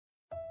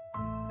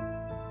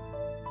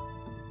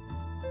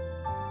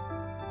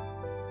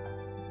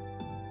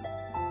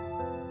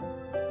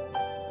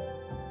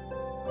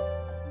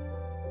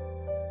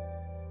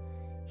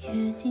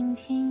阅尽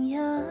天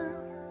涯，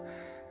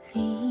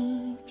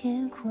离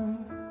别苦，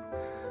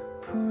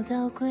葡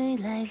萄归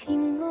来，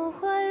零落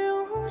花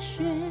如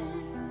雪，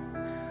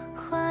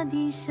花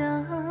地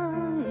相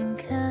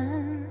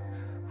看，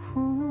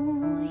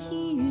无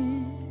一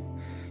语，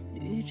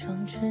绿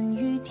窗春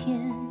雨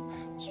天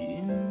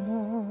君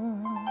莫。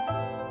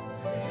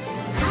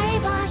来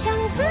把相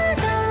思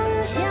灯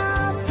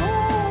下诉，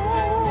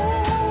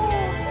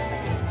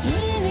一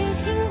缕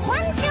新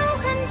欢旧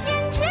恨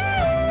千尺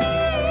里，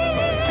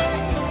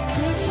最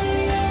是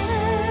人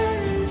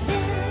间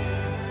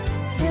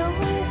留不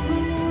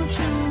住，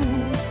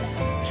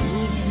如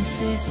言此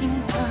情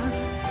话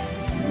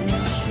自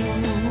述。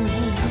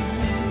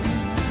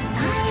来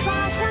把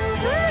相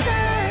思灯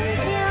下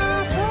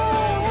诉，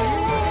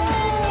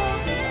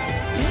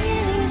一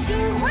缕新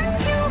欢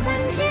旧恨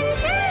千尺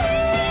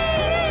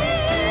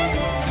里，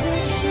最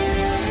是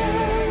人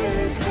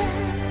间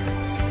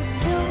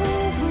留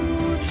不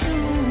住，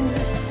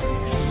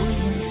如言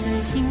此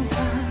情话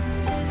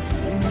自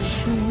述。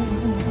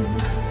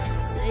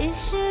最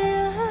是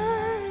人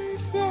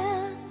间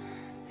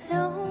留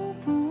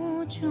不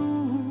住，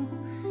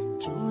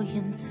如言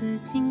此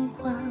情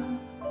话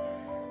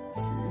自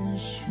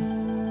述。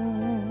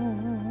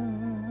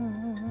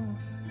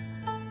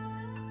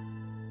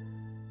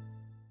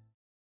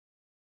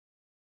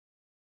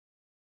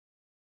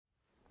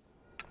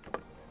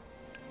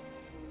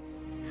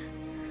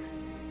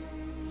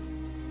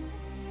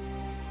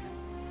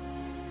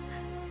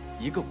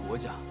一个国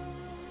家，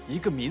一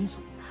个民族，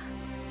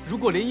如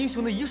果连英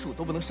雄的遗属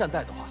都不能善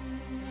待的话，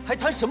还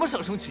谈什么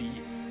舍生取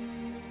义？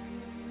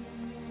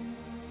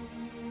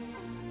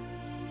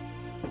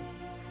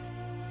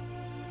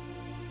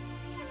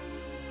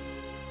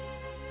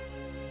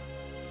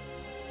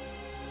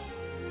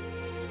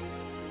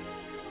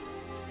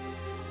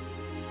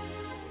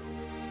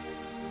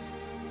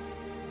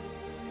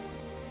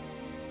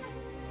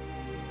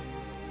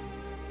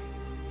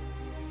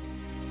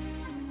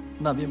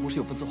那边不是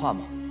有幅字画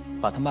吗？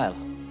把它卖了，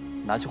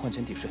拿去换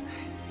钱抵税。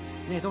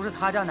那都是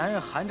他家男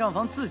人韩账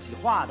房自己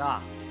画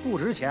的，不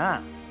值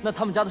钱。那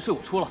他们家的税我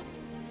出了。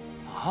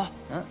啊？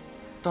嗯，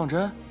当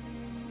真？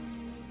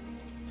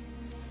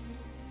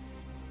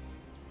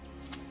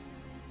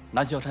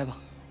拿去交差吧。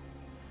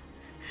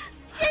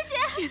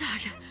谢大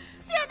人，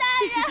谢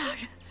大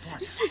人，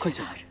谢快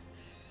起来！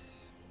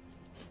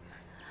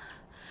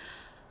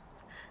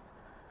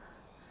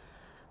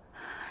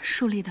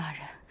书立大人，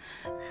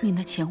您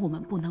的钱我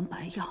们不能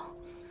白要。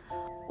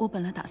我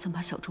本来打算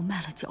把小猪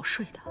卖了缴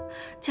税的，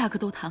价格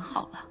都谈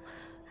好了。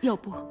要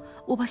不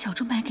我把小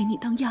猪卖给你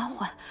当丫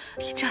鬟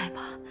抵债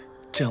吧？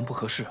这样不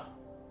合适。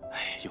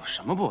哎，有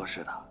什么不合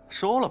适的？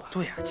收了吧。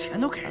对呀，钱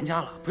都给人家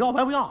了，不要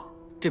白不要。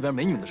这边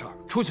没你们的事儿，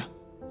出去。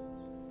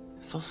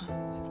搜搜。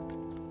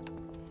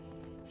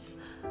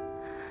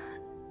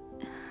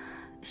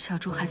小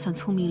猪还算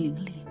聪明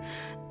伶俐，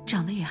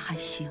长得也还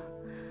行，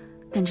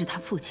但是他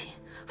父亲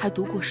还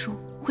读过书，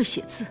会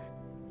写字，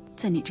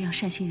在你这样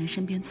善心人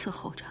身边伺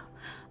候着，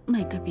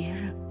卖给别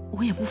人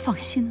我也不放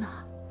心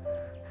呐。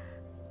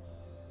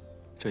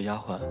这丫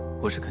鬟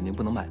我是肯定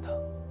不能买的。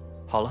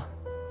好了，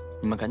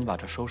你们赶紧把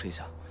这收拾一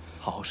下，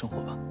好好生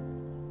活吧。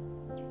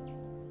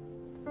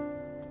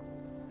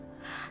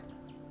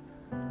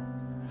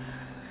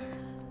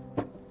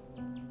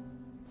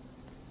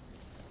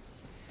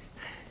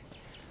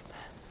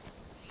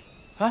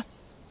哎，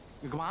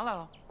你干嘛来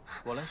了？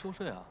我来收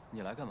税啊，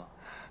你来干嘛？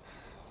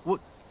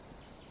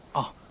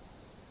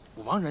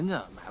我帮人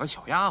家买了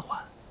小丫鬟，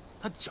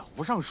她缴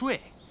不上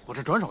税，我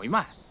这转手一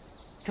卖，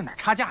挣点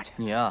差价钱。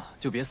你呀，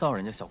就别骚扰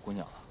人家小姑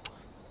娘了。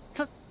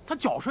她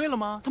缴税了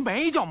吗？她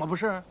没缴吗？不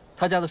是，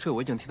她家的税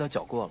我已经替她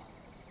缴过了。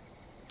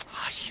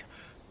哎呀，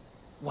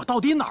我到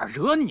底哪儿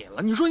惹你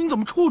了？你说你怎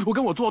么处处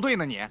跟我作对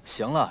呢？你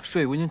行了，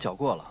税我已经缴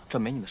过了，这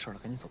没你的事了，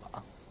赶紧走吧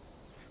啊！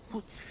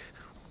不，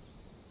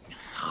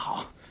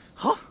好。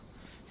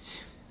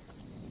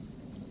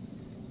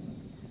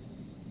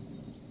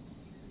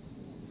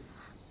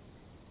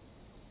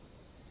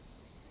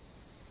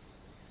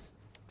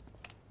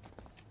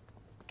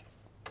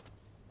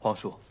皇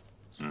叔，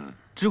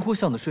知乎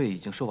巷的税已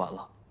经收完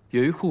了，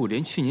有一户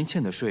连去年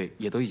欠的税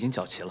也都已经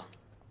缴齐了。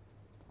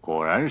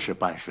果然是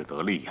办事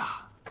得力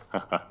呀！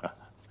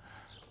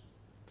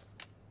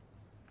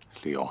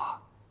李佑啊，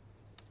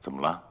怎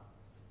么了？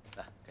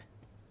来，给。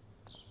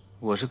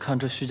我是看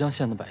这胥江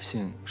县的百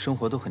姓生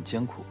活都很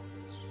艰苦，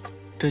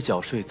这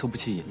缴税凑不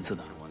齐银子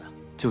的，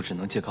就只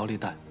能借高利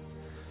贷，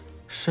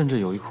甚至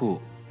有一户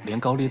连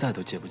高利贷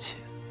都借不起，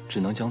只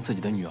能将自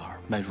己的女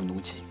儿卖入奴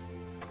籍。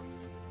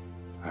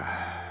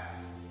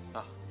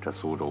这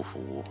苏州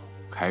府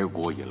开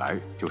国以来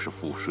就是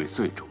赋税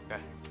最重，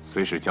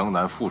虽是江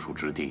南富庶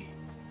之地，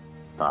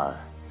但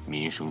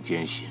民生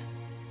艰辛。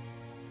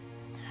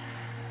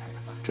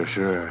这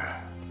是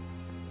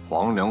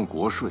皇粮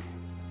国税，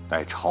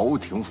待朝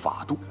廷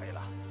法度，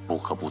不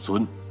可不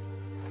遵。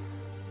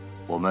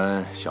我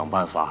们想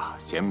办法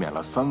减免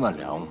了3万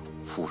两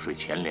赋税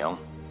钱粮，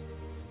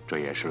这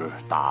也是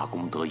大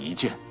功德一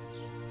件。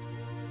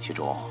其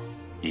中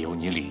也有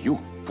你李佑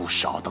不不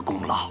少的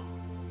功劳。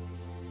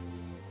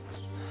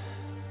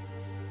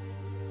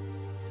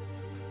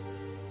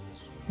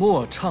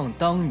莫唱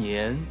当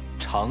年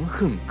长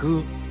恨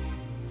歌，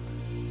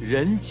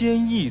人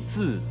间异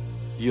字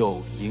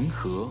有银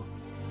河。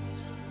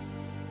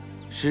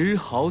石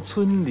壕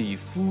村里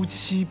夫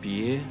妻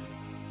别，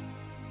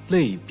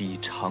泪比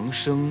长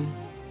生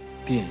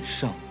殿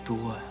上多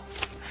呀。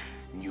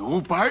牛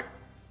掰！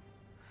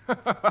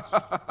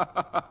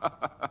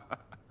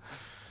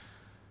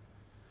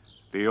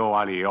李佑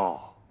啊，李佑，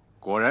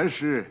果然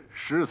是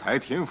诗才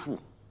天赋，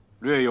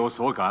略有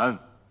所感，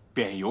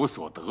便有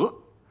所得。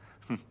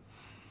哼，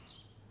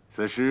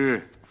此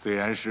诗虽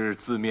然是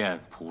字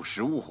面朴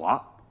实无华，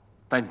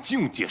但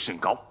境界甚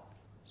高。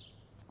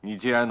你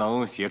既然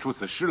能写出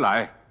此诗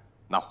来，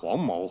那黄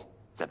某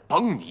再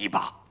帮你一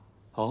把。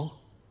哦，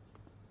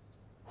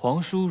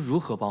皇叔如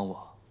何帮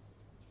我？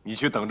你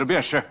去等着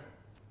便是。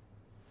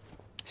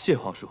谢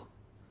皇叔。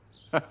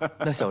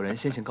那小人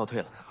先行告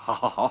退了。好，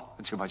好，好，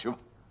去吧，去吧。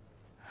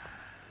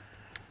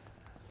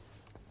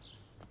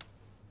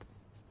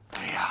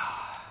哎呀，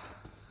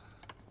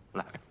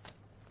来。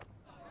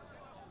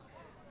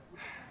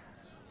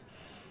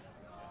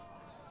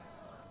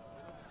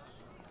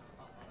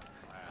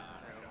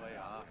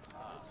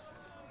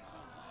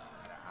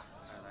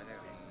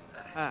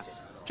哎，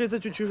这次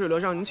去曲水楼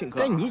上你请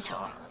客，该你请。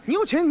你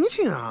有钱你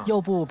请啊！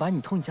要不把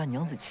你偷你家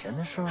娘子钱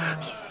的事儿？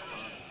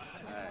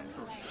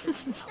老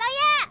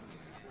爷，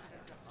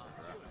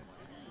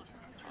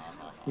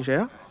你谁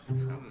呀？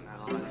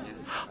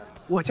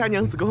我家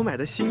娘子给我买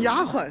的新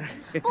丫鬟。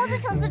公子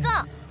请自重。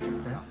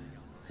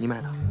你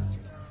买的？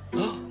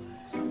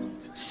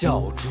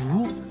小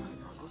竹，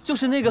就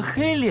是那个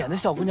黑脸的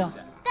小姑娘。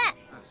对，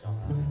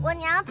我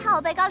娘怕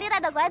我被高利贷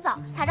的拐走，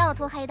才让我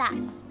涂黑的。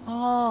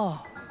哦。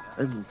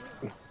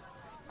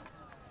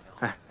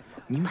哎，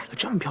你买个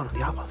这么漂亮的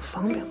丫鬟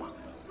方便吗？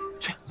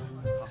去。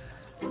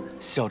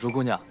小竹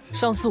姑娘，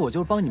上次我就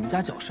是帮你们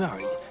家缴税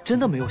而已，真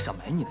的没有想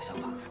买你的想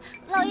法。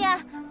老爷，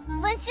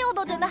文契我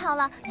都准备好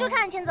了，就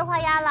差你签字画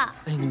押了。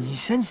哎，你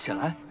先起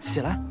来，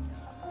起来。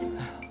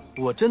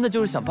我真的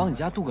就是想帮你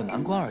家渡个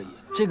难关而已，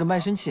这个卖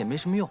身契也没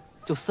什么用，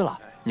就撕了。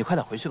你快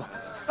点回去吧。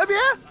哎，别！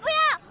不要！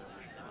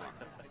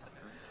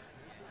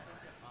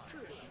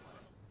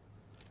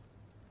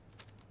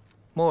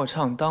莫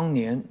唱当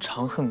年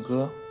长恨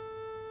歌，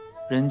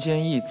人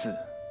间异字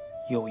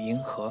有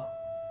银河。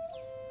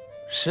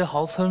石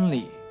壕村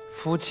里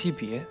夫妻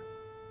别，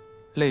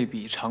泪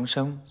比长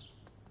生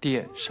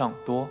殿上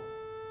多。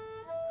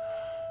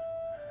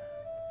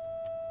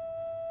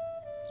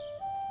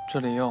这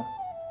里用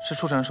是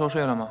出城收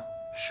税了吗？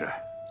是，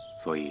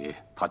所以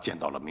他见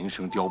到了名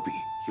声凋敝，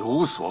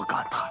有所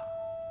感叹。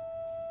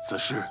此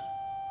事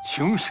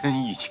情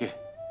深意切，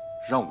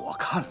让我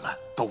看了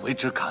都为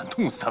之感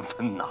动3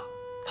分呐。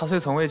他虽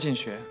从未进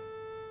学，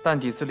但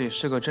底子里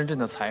是个真正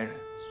的才人，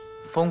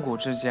风骨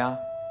之家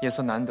也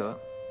算难得。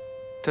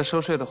这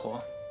收税的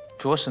活，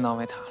着实难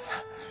为他了。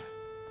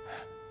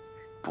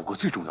不过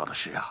最重要的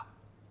是啊，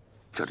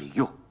这李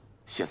佑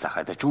现在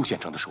还在周县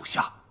城的手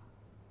下，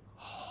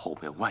后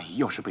面万一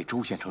要是被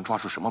周县城抓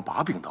住什么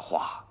把柄的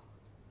话，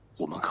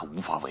我们可无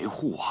法维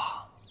护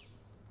啊。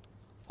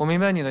我明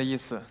白你的意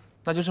思，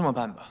那就这么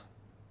办吧，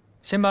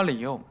先把李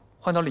佑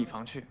换到里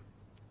房去，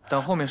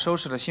等后面收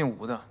拾了姓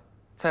吴的，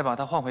再把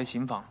他换回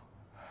刑房。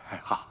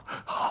好，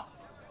好。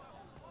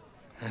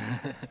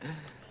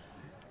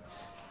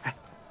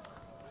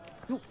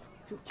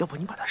要不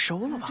你把她收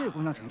了吧？这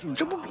姑娘挺俊，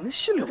这不比那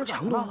姓柳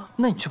强多了？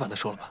那你去把她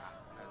收了吧。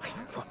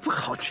我不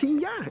好这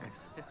样。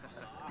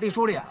李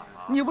书立，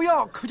你不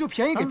要可就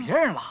便宜给别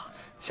人了。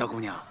小姑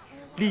娘，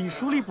李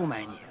书立不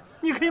买你，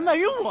你可以卖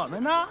给我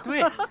们呢。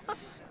对，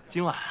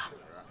今晚啊，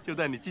就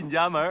带你进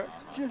家门，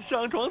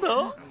上床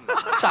头。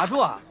打住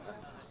啊！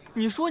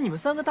你说你们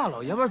3个大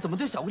老爷们怎么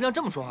对小姑娘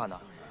这么说话呢？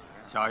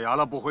下衙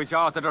了不回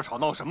家，在这吵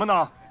闹什么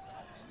呢？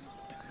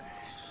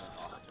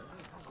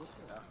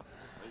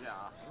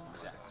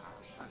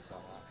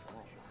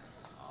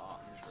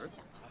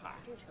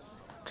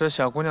这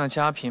小姑娘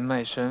家贫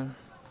卖身，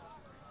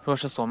若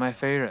是所卖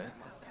非人，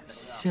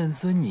县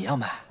尊你要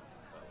买？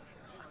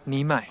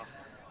你买？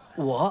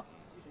我？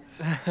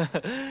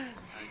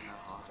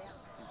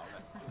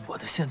我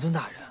的县尊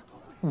大人，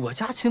我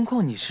家情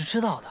况你是知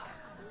道的，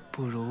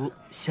不如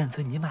县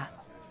尊你买。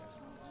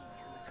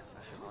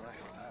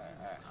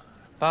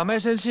把卖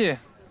身契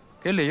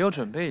给李佑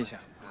准备一下。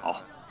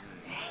好。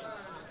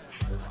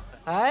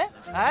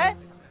哎，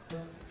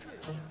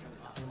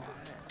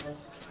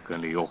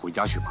跟李佑回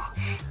家去吧，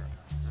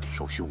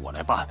手续我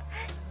来办。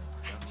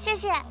谢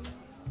谢。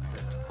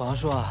皇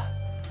叔啊，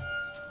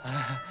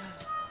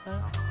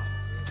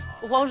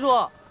皇叔，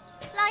老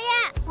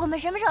爷，我们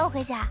什么时候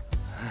回家？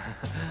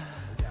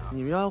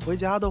你们要回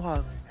家的话，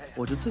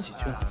我就自己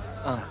去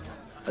了。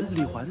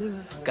李环那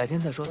个，改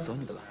天再说，走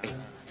你的吧。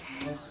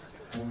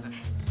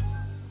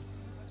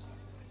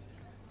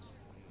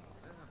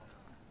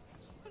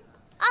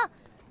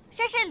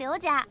这是刘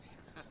家。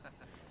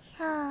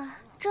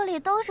这里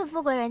都是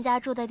富贵人家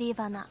住的地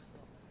方呢。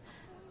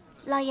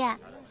老爷，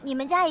你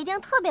们家一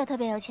定特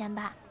别有钱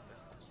吧？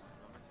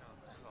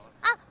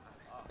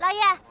老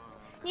爷，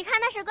你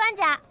看那是官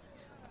家，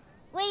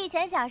我以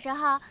前小时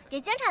候也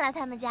经常来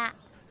他们家。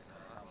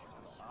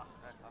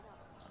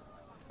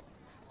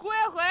姑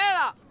爷回来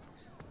了。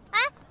哎，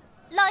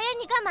老爷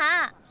你干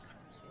嘛？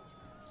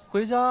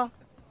回家。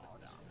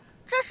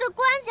这是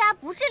官家，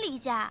不是李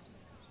家。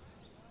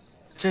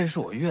这是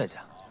我岳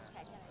家。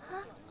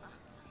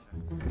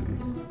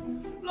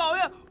老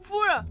爷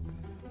夫人，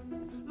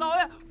老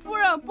爷夫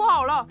人，不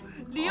好了！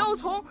李佑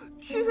从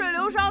曲水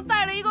流觞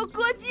带了一个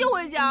歌姬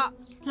回家。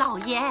老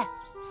爷，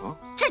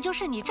这就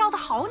是你招的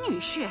好女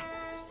婿。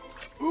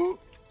李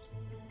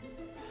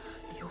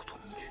佑从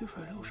曲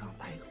水流觞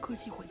带一个歌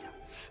姬回家。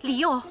李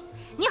佑，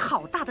你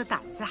好大的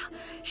胆子啊！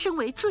身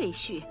为赘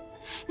婿，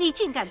你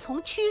竟敢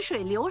从曲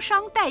水流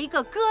觞带一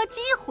个歌姬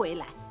回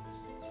来。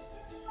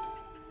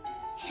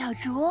小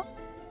竹，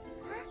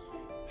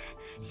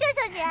秀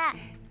秀姐，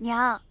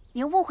娘，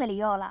您误会李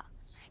佑了，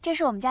这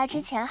是我们家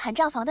之前韩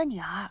账房的女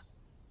儿。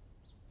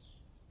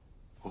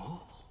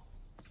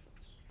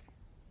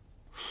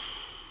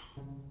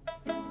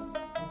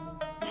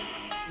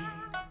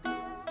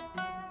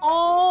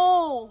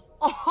哦，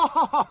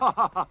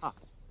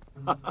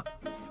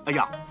哎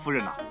呀，夫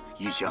人呐，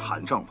以前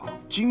韩账房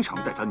经常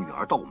带他女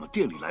儿到我们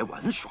店里来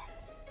玩耍。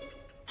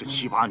这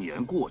7、8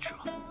年过去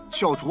了，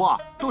小竹啊，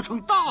都成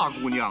大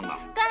姑娘了。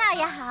关老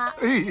爷好。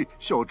哎，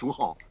小竹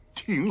好，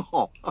挺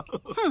好。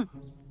哼，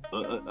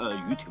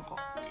鱼挺好，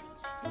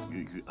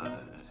鱼。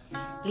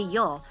李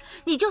佑，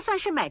你就算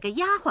是买个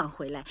丫鬟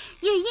回来，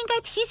也应该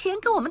提前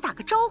跟我们打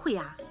个招呼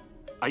呀。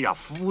哎呀，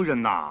夫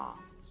人呐，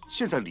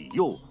现在李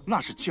佑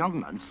那是江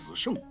南词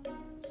圣，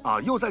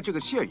啊，又在这个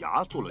县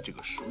衙做了这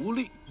个书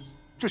吏，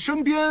这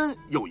身边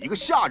有一个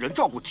下人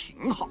照顾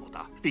挺好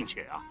的，并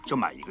且啊，这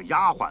买一个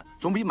丫鬟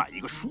总比买一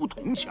个书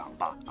童强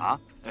吧？啊，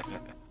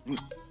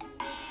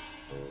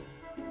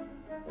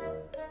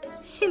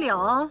细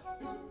柳，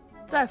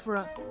在夫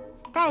人，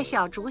带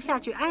小竹下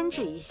去安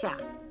置一下，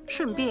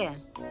顺便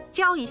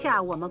教一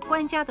下我们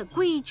官家的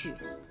规矩。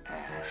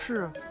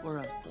是夫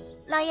人。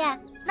老爷，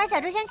那小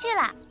竹先去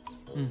了。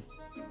嗯。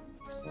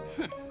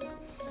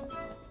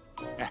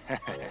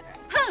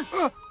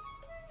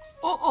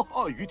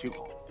鱼挺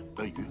好，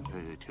鱼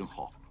挺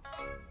好，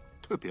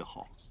特别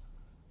好，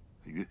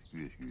鱼。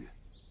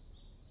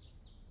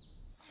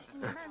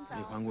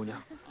李环姑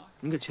娘，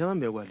你可千万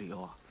别怪李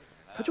佑啊，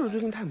他就是最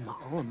近太忙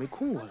了，没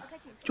空过来。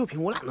就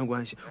凭我俩的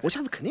关系，我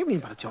下次肯定给你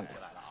把他叫过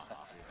来。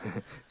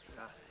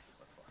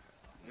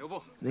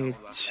那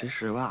个，其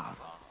实吧，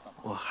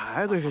我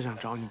还真是想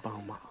找你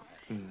帮忙。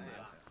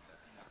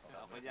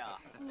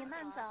你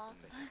慢走。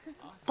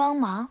帮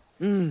忙？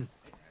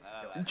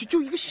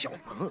就一个小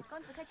忙，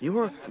一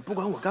会儿不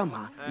管我干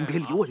嘛，你别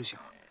理我就行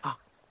了啊。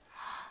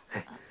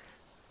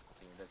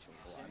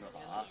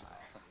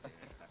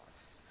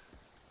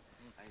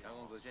杨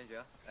公子先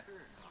行。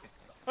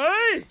哎，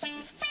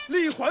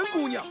丽环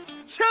姑娘，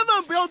千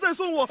万不要再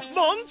送我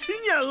王七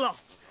年了，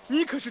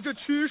你可是这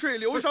曲水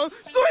流觞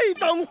最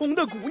当红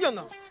的姑娘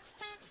啊！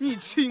你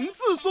亲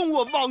自送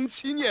我王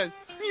七年，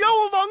你让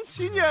我王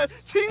七年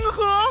情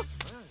何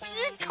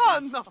以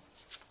堪呐？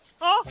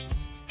啊！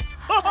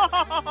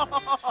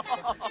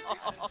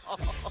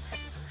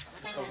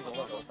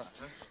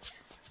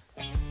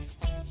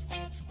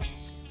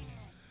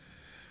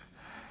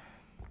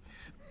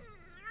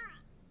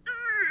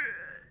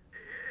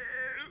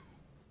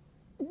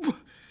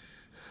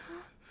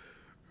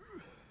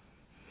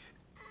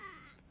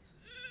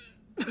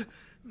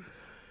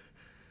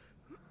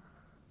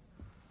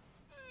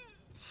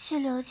细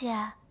柳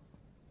姐，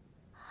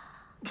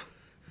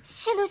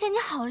细柳姐，你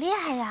好厉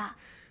害呀！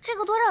这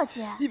个多少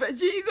斤？100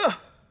斤一个。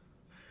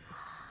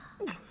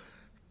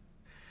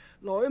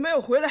老爷没有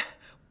回来，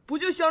不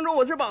就相中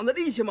我这膀子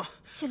力气吗？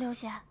细柳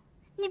姐，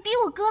你比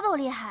我哥都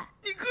厉害。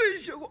你哥也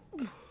学过。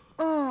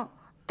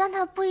但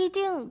他不一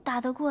定打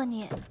得过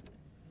你。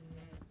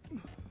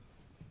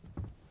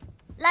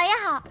老爷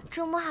好，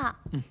主母好。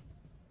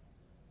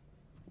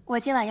我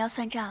今晚要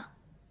算账，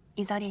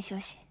你早点休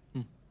息。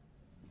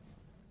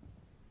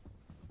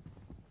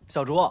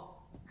小竹啊，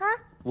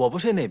我不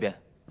睡那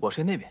边，我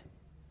睡那边。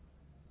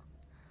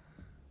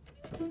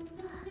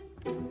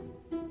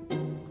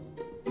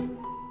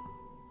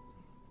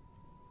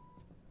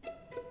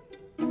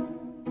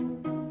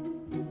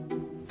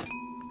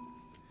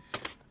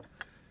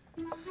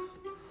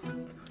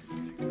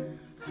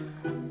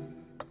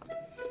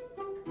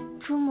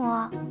主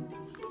母，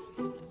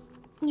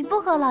你不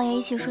和老爷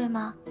一起睡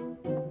吗？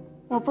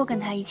我不跟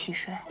他一起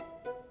睡。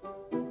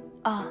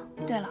哦，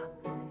对了，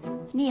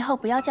你以后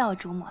不要叫我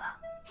主母了，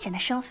显得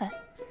生分。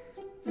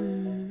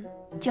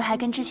就还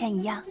跟之前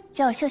一样，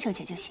叫我秀秀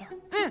姐就行。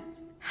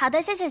好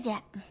的，秀秀姐。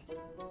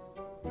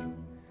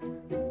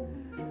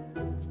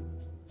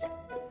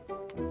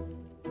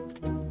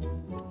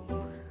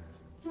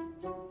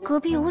隔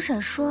壁五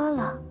婶说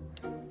了，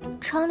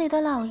城里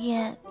的老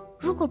爷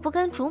如果不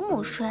跟主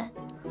母睡，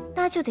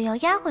那就得要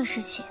丫鬟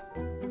侍寝。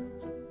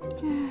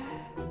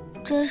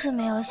真是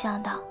没有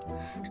想到，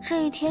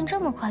这一天这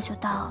么快就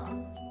到了。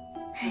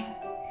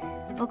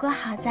不过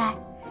好在，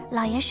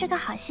老爷是个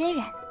好心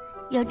人，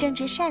又正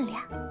直善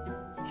良。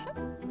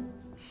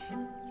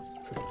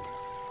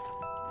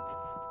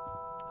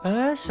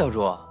哎，小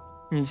竹，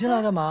你进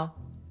来干嘛？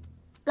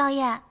老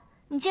爷，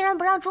你竟然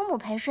不让主母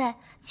陪睡，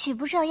岂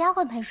不是要丫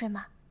鬟陪睡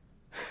吗？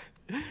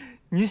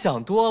你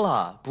想多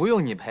了，不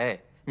用你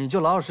陪，你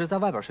就老老实实在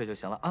外边睡就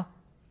行了啊。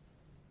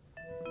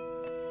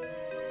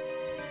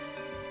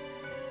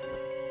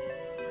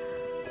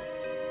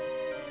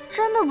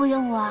真的不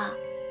用我啊？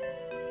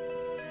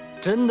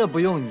真的不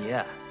用你。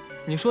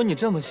你说你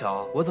这么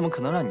小，我怎么可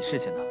能让你侍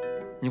寝呢？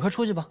你快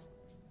出去吧。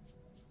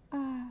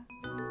嗯。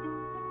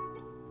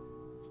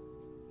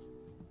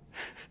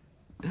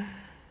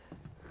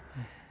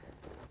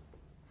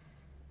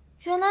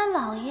原来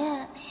老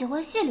爷喜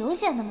欢西流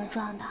姐那么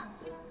壮的，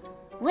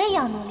我也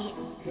要努力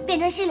变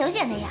成西流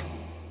姐那样。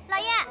老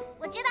爷，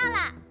我知道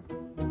了。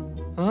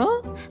嗯？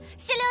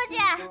西流姐，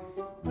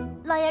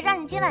老爷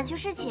让你今晚去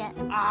侍寝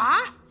啊？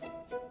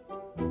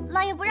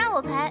老爷不让我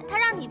陪，他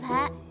让你陪。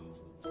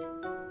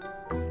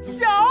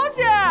小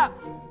姐，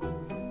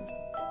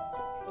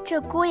这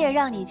姑爷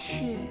让你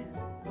去，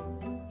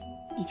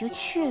你就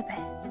去呗。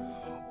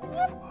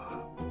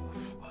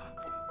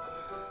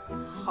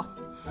好，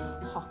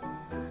好，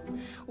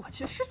我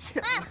去侍寝。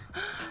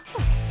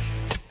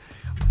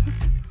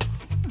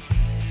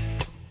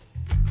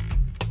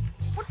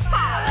我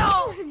打呀！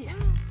就是你，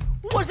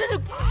我是你。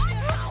老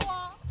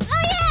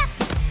爷，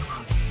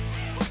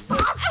我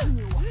打死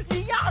你！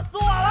你压死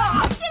我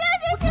了！西流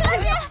姐，西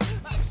流姐，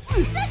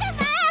你在干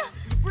嘛呀？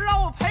你不是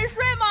让我陪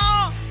睡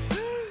吗？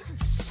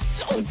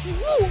小竹，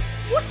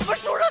我什么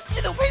时候让西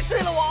流陪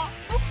睡了？我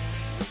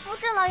不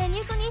是老爷，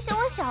您说您嫌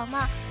我小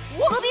吗？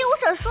隔壁五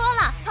婶说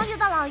了，唐姐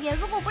大老爷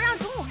如果不让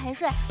主母陪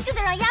睡，就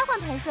得让丫鬟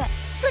陪睡，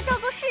这叫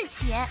做侍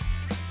寝。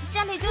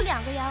家里就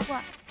2个丫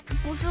鬟，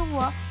不是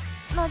我，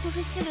那就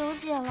是西流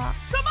姐了。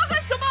什么跟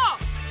什么？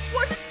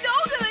我是小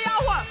姐的丫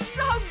鬟，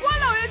是喊关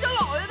老爷叫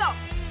老爷的，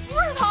不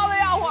是他的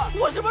丫鬟。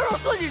我什么时候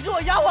说你是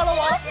我丫鬟了？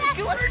我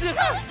给我起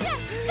开！对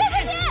不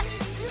起，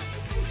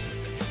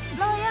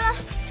老爷了，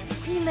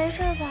你没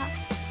事吧？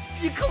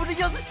你可不这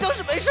样子像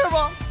是没事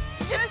吗？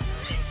起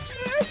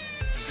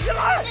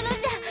来！西流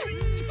姐，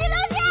西流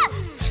姐，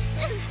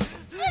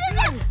西流姐！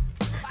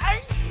哎，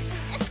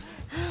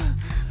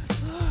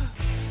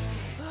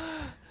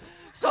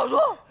小竹，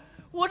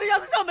我这样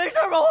子像没事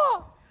吗？我。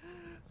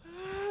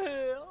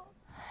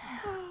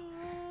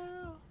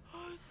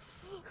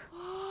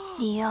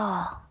李佑，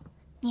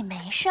你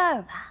没事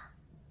儿吧？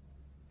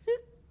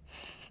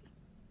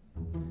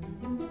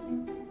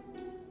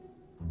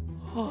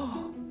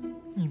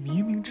你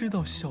明明知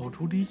道小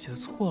竹理解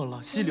错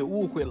了，西柳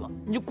误会了，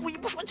你就故意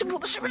不说清楚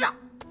的，是不是？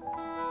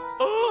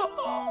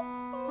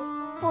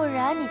不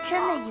然你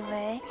真的以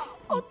为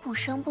你不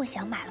声不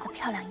响买了个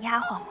漂亮丫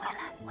鬟回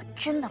来，我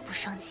真的不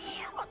生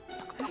气啊！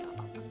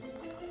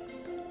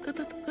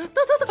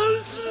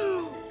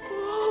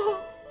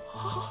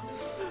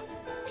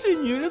这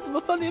女人怎么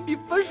翻脸比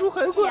翻书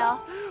还快？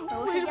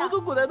为什么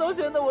从古代到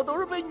现在我都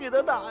是被女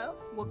的打呀？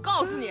我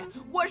告诉你，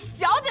我是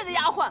小姐的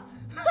丫鬟。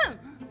哼，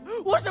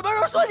我什么时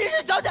候说你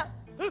是小姐，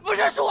不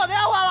是我的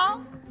丫鬟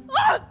了？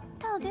啊！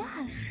到底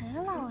喊谁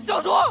老爷？小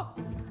竹啊，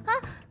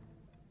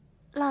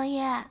老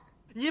爷，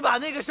你把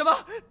那个什么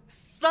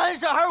3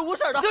婶还是5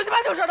婶的，6、7、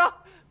8、9婶的，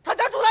他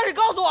家住哪里？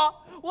告诉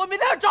我，我明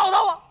天找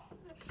到我。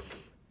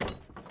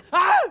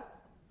啊！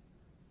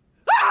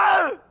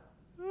啊！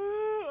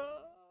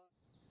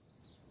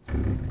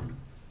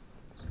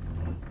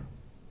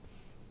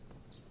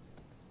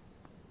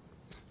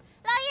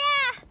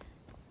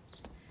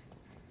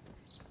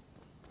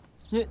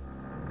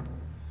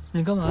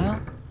你干嘛呀？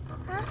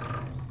啊！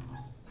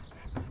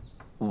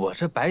我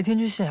这白天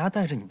去县衙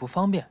带着你不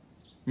方便，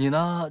你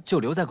呢就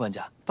留在官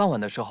家，傍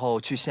晚的时候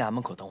去县衙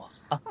门口等我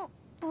啊。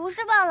不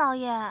是吧，老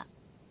爷？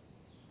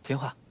听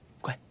话，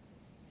乖。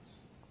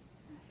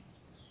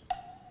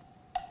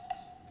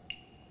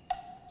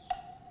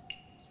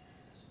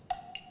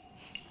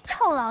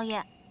臭老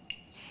爷！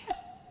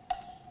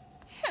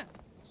哼！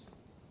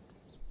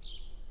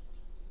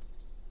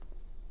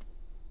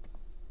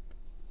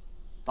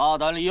大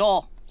胆李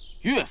佑，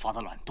越发的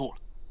懒惰了。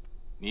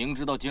明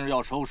知道今日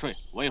要收税，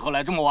为何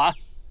来这么晚？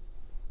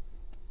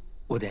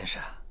吴殿试，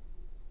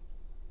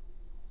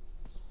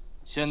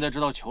现在知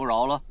道求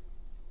饶了？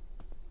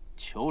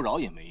求饶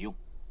也没用，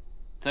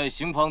在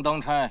刑房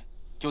当差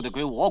就得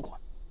归我管。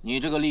你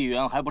这个吏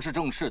员还不是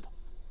正式的，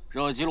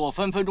惹急了我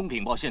分分钟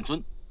禀报县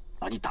尊，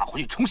把你打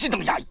回去重新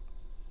当衙役。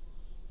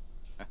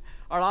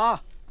二郎，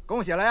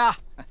恭喜了呀！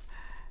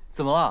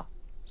怎么了？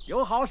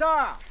有好事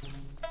儿。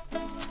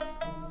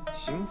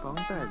刑房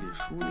代理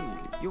书吏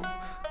李佑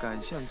感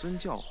县尊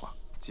教化，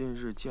近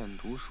日见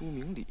读书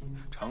明理，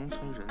常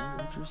存人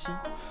人之心。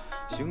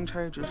行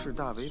差之事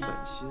大为本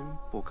心，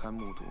不堪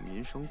目睹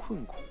民生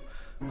困苦，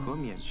可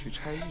免去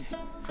差役，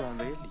转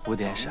为礼堂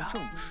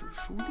正式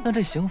书吏。那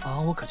这刑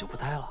房我可就不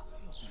待了。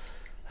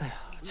哎呀，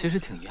其实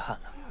挺遗憾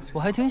的，我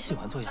还挺喜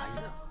欢做衙役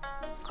的，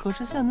可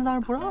是县尊大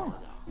人不让了。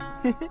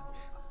嘿嘿。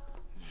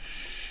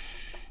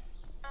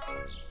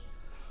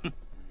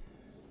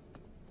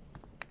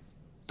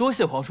多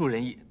谢皇叔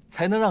仁义，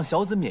才能让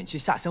小子免去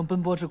下乡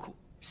奔波之苦。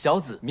小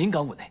子敏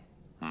感忤内。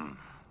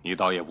你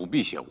倒也不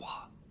必谢我，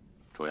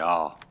主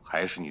要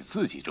还是你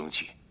自己争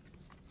气。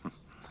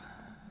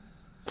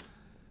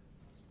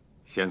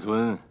县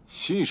尊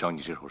欣赏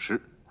你这首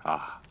诗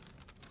啊，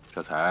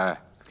这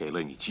才给了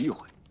你机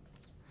会。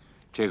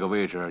这个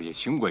位置也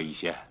轻贵一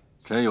些，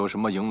真有什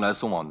么迎来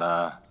送往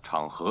的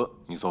场合，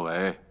你作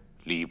为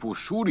礼部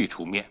书吏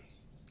出面，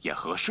也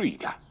合适一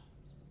点。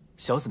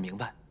小子明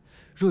白，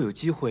若有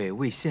机会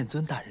为县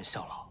尊大人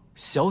效劳，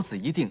小子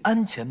一定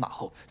鞍前马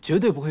后，绝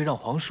对不会让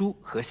皇叔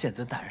和县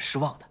尊大人失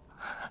望的。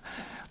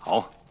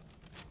好，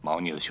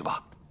忙你的去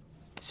吧。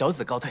小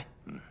子告退。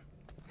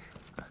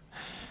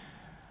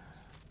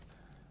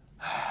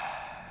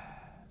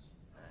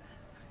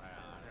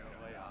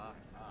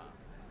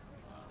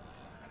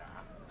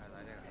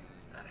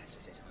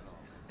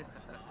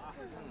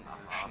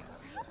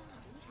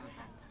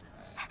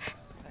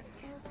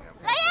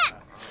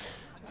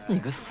你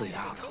个死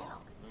丫头！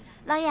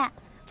老爷，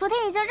昨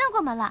天已经认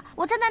过门了，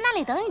我站在那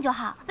里等你就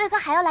好，为何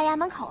还要来衙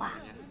门口啊？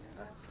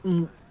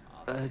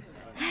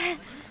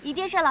一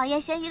定是老爷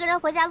嫌一个人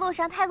回家路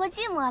上太过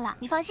寂寞了。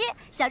你放心，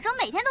小周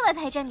每天都会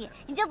陪着你，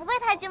你就不会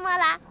太寂寞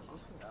啦。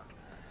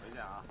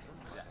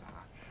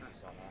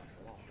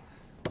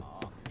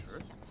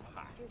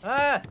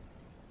哎，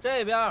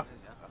这边。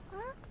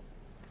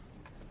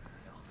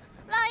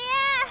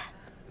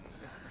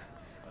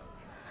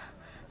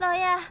老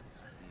爷，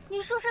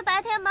你是不是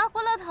白天忙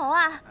昏了头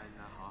啊？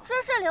这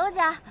是刘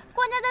家，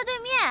官家在对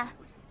面。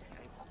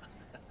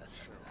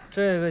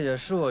这个也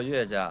是我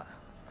岳家。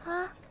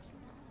啊。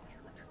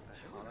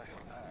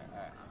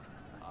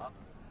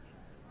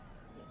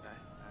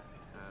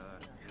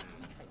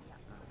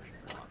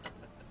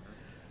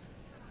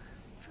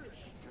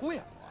姑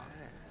爷，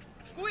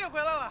姑爷回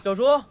来了。小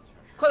竹，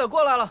快点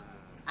过来了。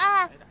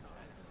哎。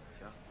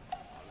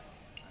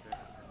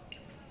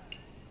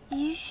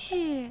一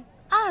婿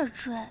二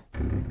准。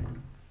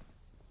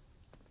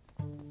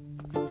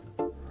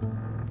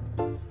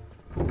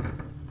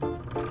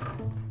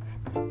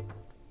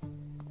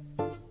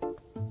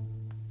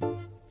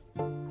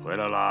回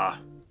来啦。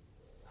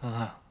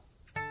啊。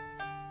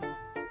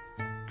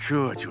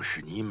这就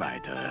是你买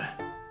的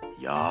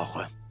丫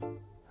鬟。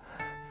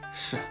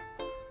是。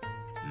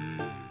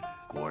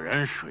果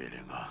然水灵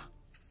啊。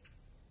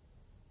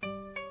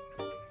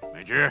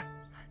美芝。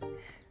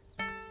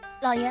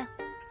老爷。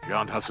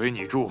让他随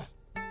你住，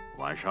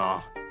晚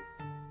上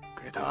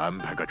给他安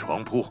排个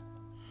床铺。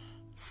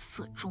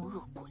色中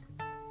恶鬼！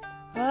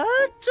啊，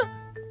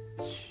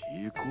这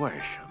奇怪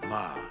什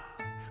么？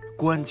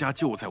官家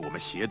就在我们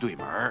斜对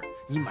门，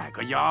你买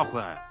个丫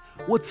鬟，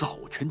我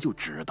早晨就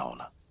知道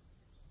了。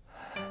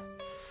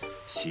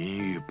心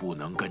玉不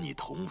能跟你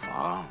同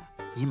房，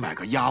你买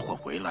个丫鬟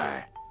回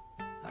来，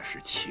那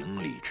是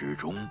情理之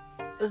中。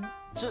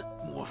这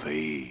莫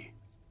非？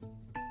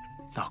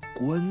那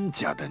官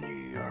家的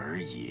女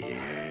儿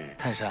也……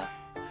泰山，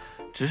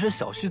只是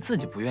小婿自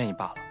己不愿意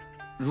罢了。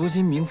如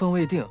今名分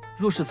未定，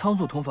若是仓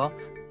促同房，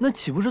那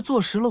岂不是坐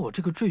实了我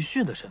这个赘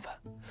婿的身份？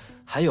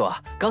还有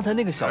啊，刚才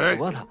那个小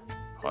竹啊，他……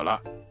好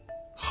了，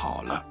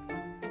好了，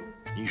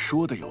你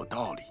说的有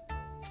道理，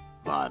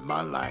慢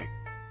慢来，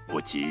不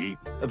急。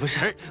不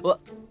是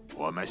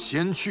我们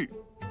先去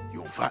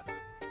用饭。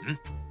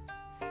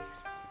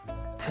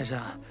泰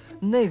山，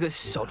那个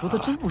小竹她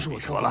真不是我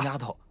同房丫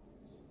头。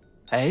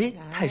哎，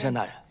泰山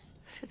大人，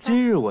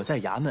今日我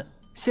在衙门，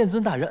县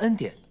尊大人恩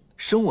典，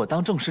升我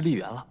当正式吏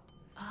员了。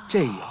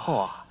这以后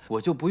啊，我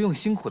就不用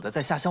辛苦的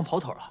在下乡跑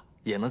腿了，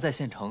也能在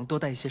县城多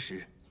待一些时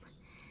日。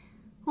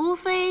无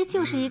非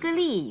就是一个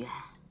吏员，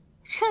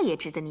这也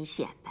值得你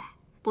显摆。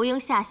不用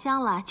下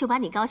乡了，就把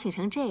你高兴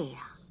成这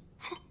样，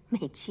切，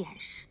没见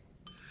识。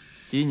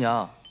姨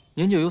娘，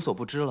您就有所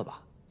不知了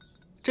吧？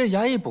这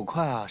衙役捕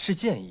快啊是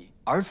建议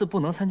儿子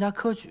不能参加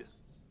科举，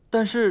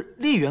但是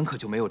吏员可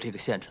就没有这个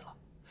限制了。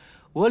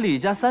我李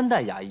家3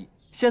代衙役，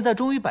现在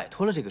终于摆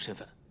脱了这个身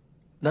份，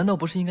难道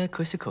不是应该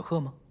可喜可贺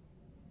吗？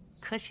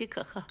可喜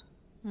可贺。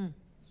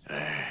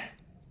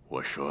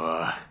我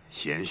说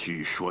贤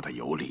婿说的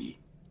有理，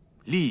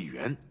吏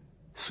员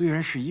虽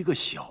然是一个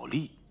小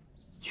吏，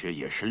却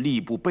也是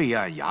吏部备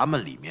案衙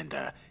门里面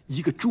的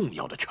一个重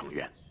要的成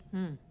员。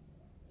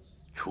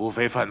除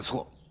非犯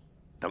错，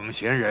等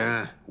闲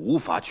人无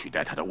法取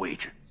代他的位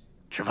置。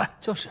吃饭。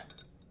就是。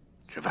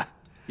吃饭。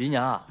姨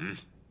娘啊，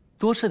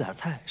多吃点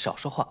菜，少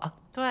说话啊。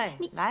对，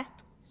来，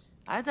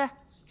儿子，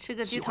吃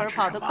个鸡腿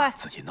跑得快，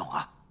自己弄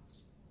啊。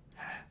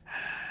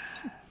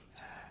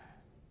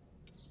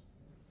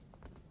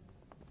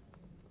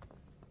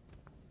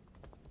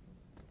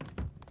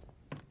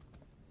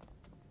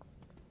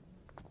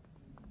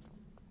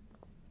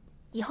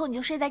以后你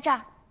就睡在这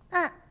儿。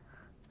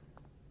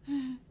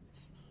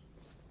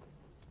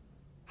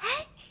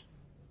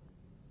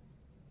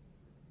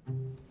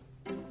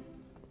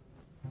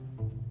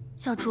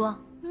小竹，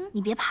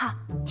你别怕，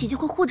姐姐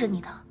会护着你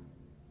的。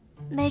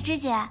梅枝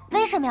姐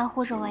为什么要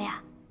护着我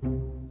呀？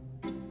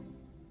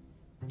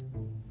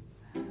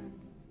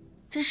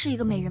真是一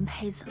个美人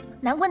胚子，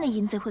难怪那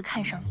淫贼会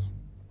看上你。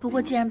不过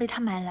既然被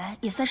他买来，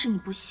也算是你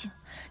不幸。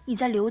你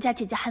在刘家，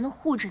姐姐还能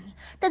护着你，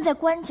但在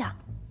官家，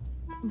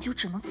你就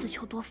只能自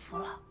求多福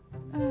了。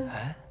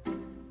哎，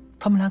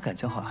他们俩感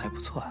情好像还不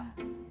错啊。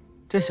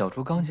这小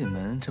猪刚进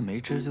门，这梅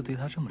枝就对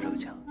他这么热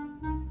情。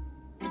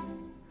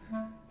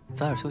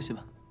早点休息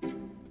吧。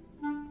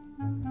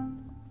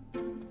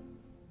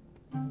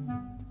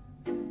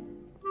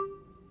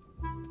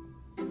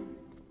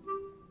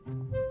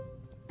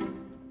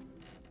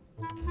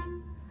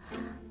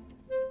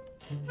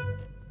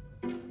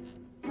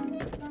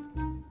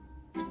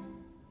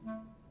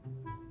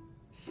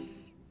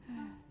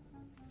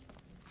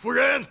夫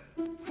人，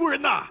夫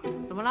人呐！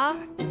怎么了？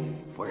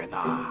夫人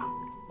呐，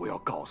我要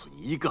告诉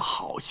你一个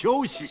好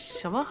消息。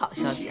什么好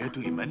消息？斜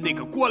对门那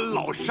个关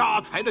老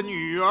杀财的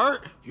女儿，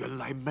原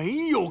来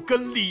没有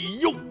跟李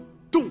佑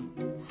洞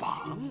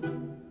房。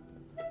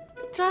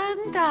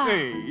真的？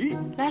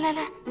哎，来，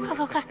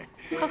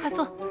快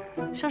坐，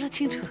说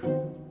清楚。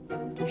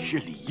是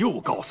李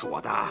佑告诉我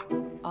的。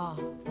哦，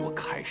我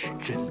开始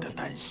真的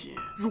担心，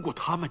如果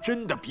他们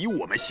真的比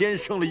我们先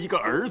生了一个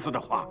儿子的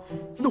话，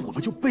那我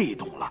们就被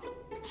动了。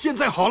现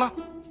在好了，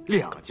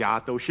两家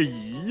都是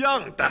一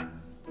样的。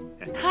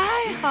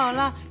太好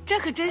了，这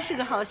可真是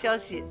个好消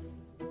息。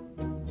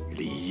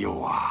李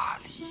佑啊，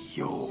李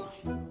佑，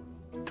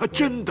他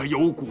真的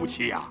有骨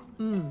气呀。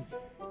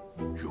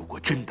如果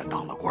真的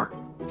当了官，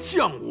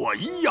像我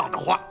一样的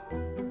话，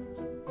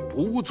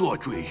不做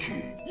赘婿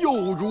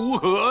又如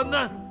何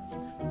呢？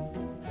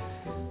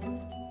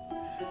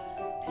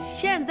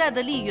现在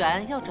的吏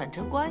员要转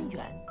成官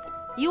员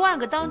，1万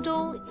个当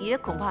中也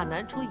恐怕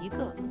难出一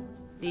个。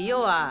李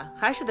佑啊，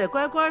还是得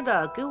乖乖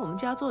的给我们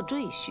家做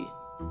赘婿。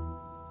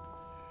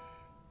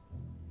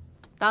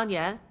当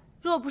年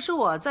若不是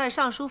我在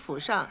尚书府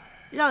上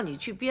让你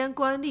去边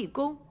关立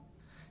功，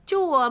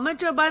就我们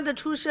这般的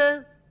出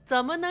身，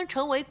怎么能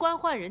成为官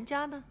宦人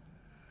家呢？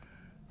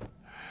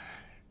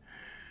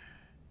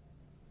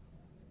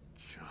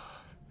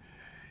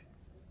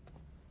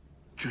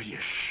这也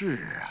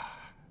是啊。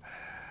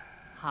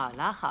好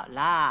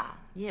啦，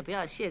你也不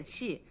要泄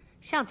气。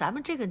像咱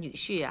们这个女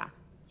婿呀，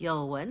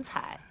有文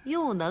采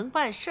又能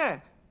办事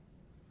儿，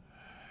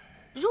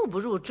入不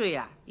入赘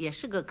啊，也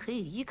是个可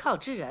以依靠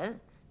之人。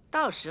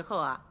到时候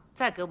啊，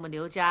再给我们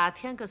刘家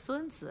添个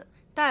孙子，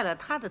带了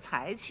他的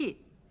财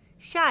气，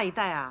下一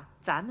代啊，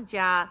咱们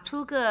家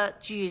出个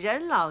举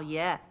人老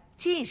爷、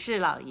进士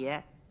老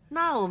爷，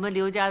那我们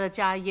刘家的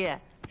家业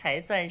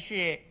才算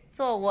是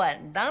坐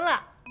稳当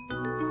了。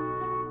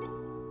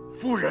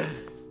夫人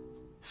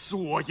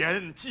所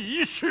言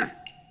极是。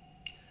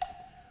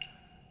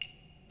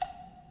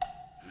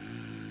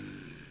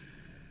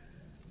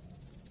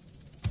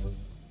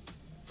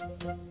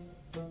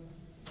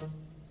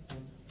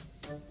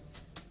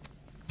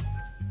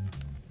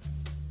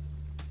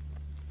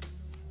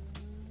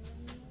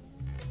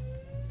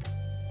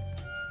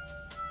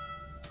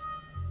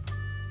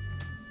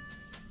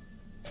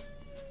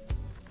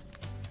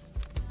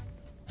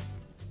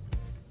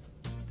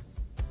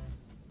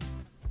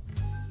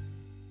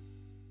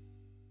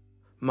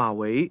马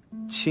嵬，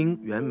清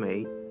袁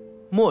枚。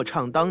莫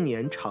唱当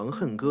年长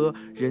恨歌，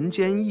人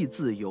间意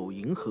字有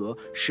银河。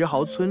石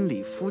壕村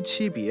里夫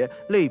妻别，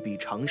泪比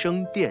长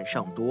生殿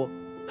上多。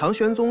唐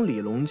玄宗李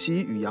隆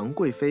基与杨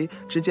贵妃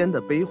之间的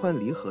悲欢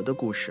离合的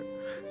故事，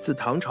自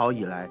唐朝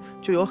以来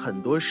就有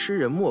很多诗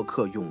人墨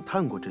客咏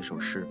叹过这首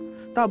诗，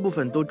大部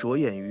分都着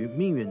眼于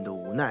命运的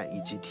无奈以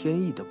及天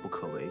意的不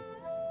可为。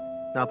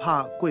哪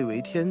怕贵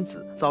为天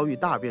子，遭遇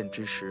大变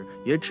之时，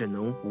也只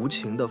能无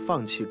情地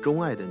放弃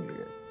钟爱的女人。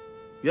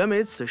袁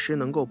枚此诗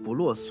能够不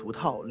落俗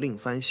套，另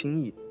翻新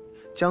意，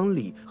将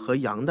李和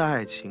杨的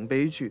爱情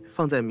悲剧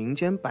放在民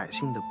间百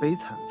姓的悲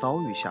惨遭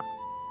遇下，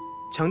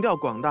强调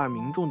广大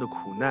民众的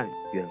苦难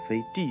远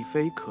非地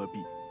非可比。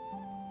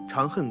《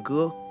长恨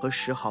歌》和《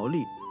石壕吏》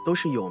都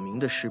是有名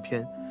的诗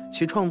篇，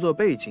其创作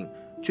背景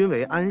均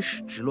为安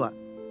史之乱，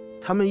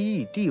他们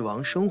以帝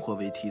王生活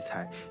为题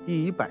材，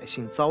亦以百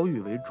姓遭遇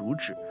为主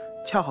旨，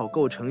恰好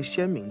构成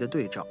鲜明的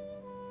对照。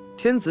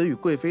天子与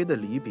贵妃的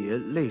离别，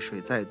泪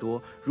水再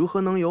多，如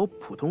何能有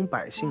普通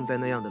百姓在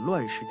那样的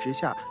乱世之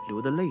下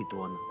流的泪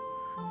多呢？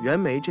袁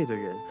枚这个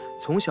人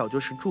从小就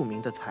是著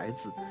名的才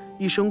子，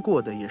一生过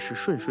得也是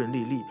顺顺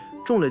利利，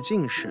中了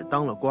进士，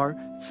当了官，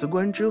辞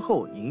官之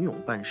后吟咏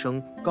半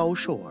生，高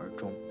寿而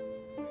终。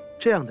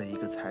这样的一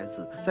个才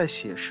子，在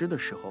写诗的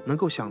时候能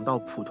够想到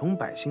普通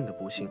百姓的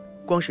不幸，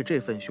光是这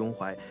份胸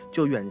怀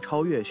就远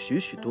超越许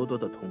许多多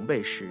的同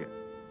辈诗人。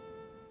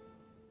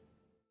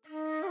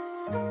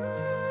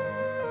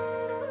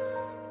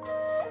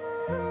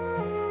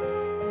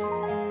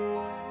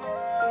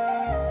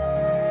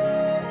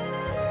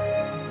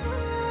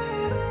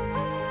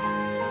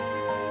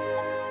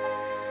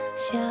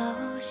小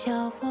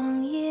小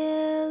黄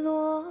叶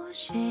落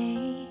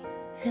谁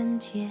人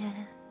间？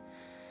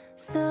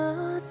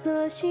瑟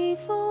瑟西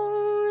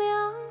风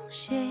凉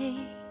谁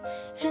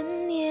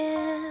人念？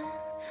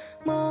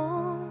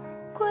梦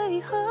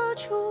归何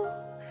处？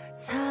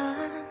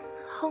残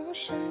红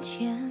深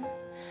浅，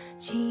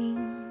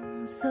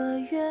景色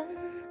远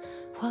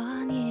华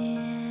年。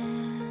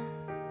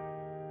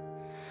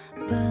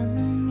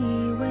本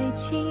以为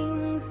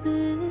青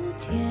丝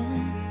天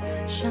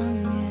上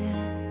月，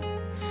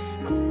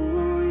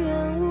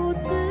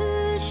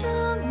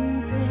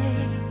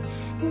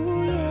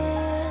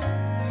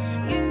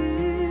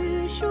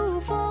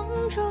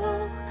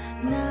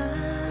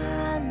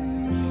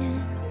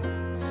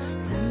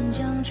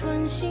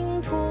穿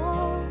心托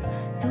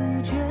杜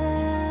鹃。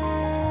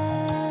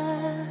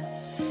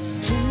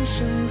人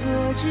生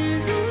若只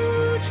如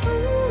初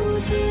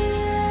见，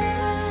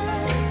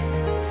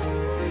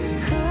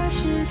何时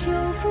秋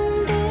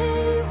风悲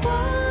华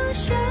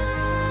山？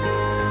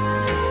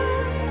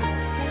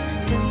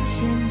等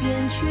闲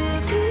变却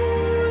故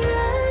人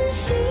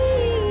心，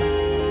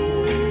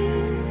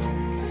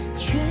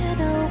却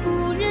道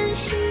不忍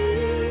心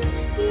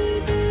一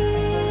别。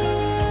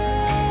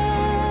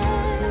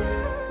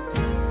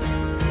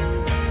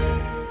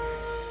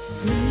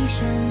离山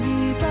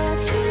与bắc。